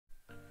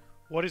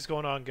What is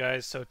going on,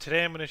 guys? So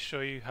today I'm going to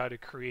show you how to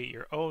create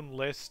your own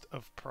list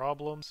of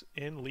problems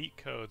in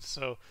LeetCode.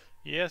 So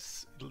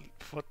yes,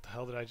 what the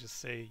hell did I just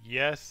say?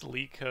 Yes,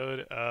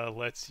 LeetCode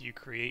lets you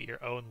create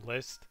your own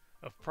list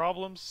of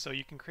problems. So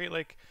you can create,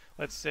 like,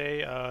 let's say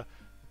a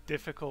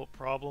difficult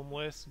problem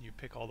list, and you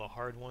pick all the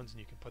hard ones and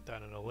you can put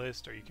that in a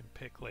list, or you can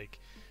pick like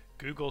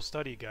Google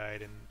study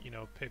guide and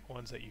pick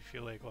ones that you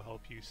feel like will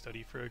help you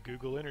study for a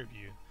Google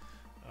interview.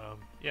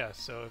 Yeah,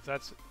 so if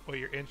that's what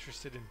you're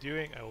interested in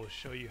doing, I will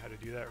show you how to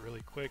do that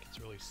really quick. It's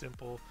really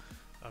simple.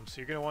 So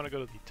you're going to want to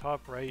go to the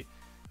top right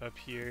up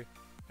here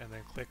and then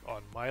click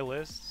on My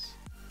Lists.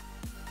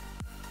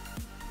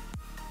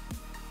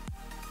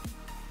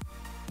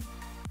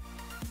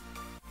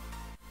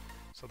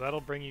 So that'll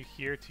bring you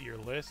here to your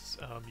lists.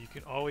 You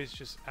can always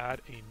just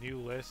add a new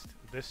list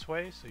this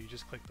way. So you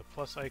just click the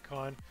plus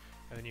icon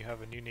and then you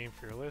have a new name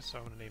for your list. So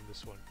I'm going to name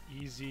this one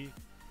Easy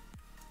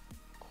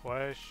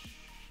Questions.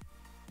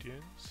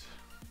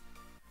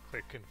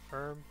 Click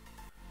confirm.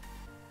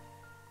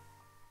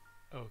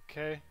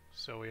 Okay,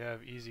 so we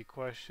have easy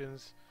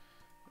questions.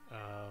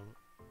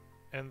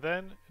 And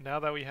then now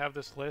that we have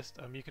this list,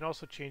 you can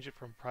also change it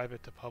from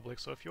private to public.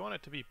 So if you want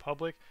it to be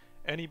public,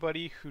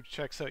 anybody who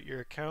checks out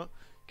your account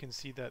can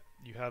see that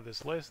you have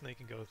this list and they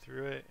can go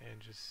through it and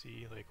just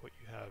see like what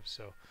you have.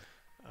 So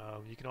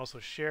you can also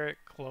share it,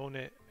 clone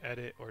it,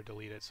 edit, or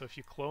delete it. So if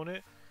you clone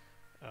it,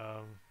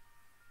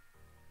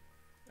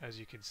 as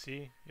you can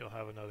see, you'll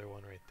have another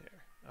one right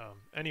there.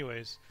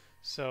 Anyways,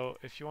 so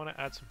if you want to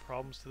add some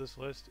problems to this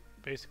list,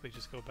 basically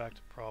just go back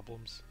to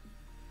problems.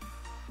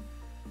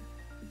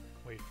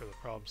 Wait for the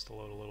problems to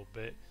load a little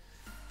bit.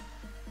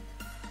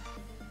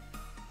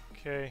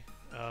 Okay,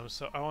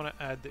 so I want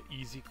to add the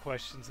easy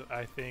questions that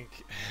I think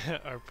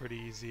are pretty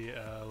easy.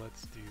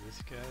 Let's do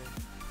this guy.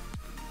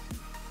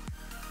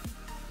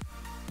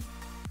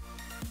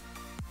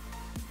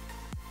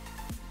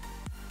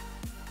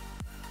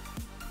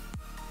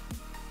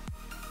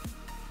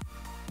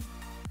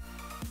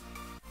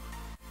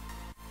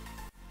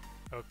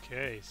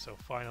 Okay, so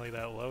finally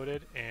that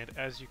loaded, and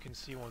as you can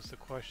see, once the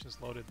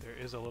question's loaded, there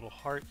is a little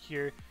heart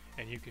here,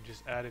 and you can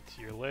just add it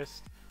to your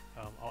list.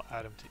 I'll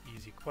add them to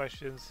easy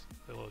questions.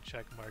 The little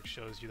check mark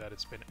shows you that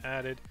it's been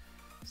added.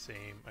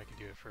 Same, I can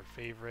do it for a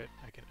favorite.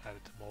 I can add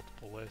it to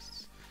multiple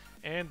lists.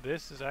 And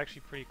this is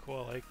actually pretty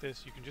cool. I like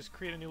this. You can just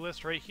create a new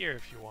list right here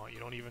if you want. You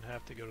don't even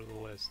have to go to the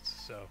lists.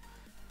 So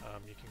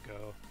you can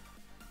go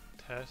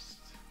test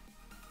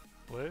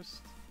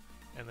list,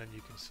 and then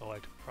you can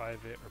select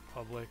private or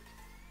public.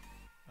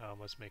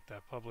 Let's make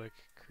that public,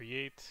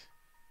 create,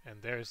 and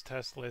there's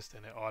test list,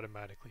 and it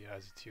automatically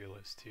adds it to your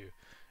list too.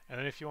 And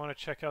then if you want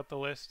to check out the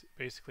list,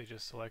 basically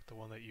just select the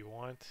one that you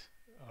want.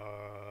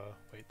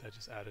 Wait, that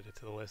just added it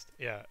to the list.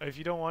 Yeah, if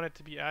you don't want it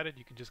to be added,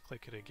 you can just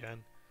click it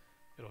again.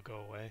 It'll go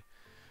away.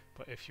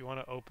 But if you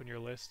want to open your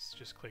lists,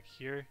 just click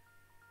here.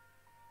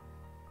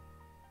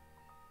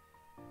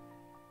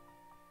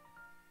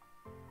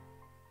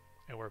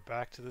 And we're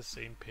back to the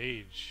same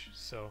page.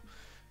 So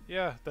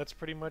yeah, that's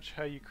pretty much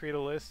how you create a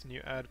list and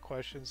you add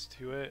questions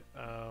to it.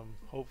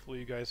 Hopefully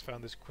you guys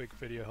found this quick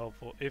video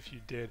helpful. If you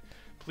did,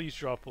 please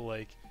drop a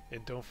like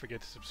and don't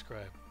forget to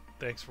subscribe.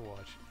 Thanks for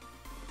watching.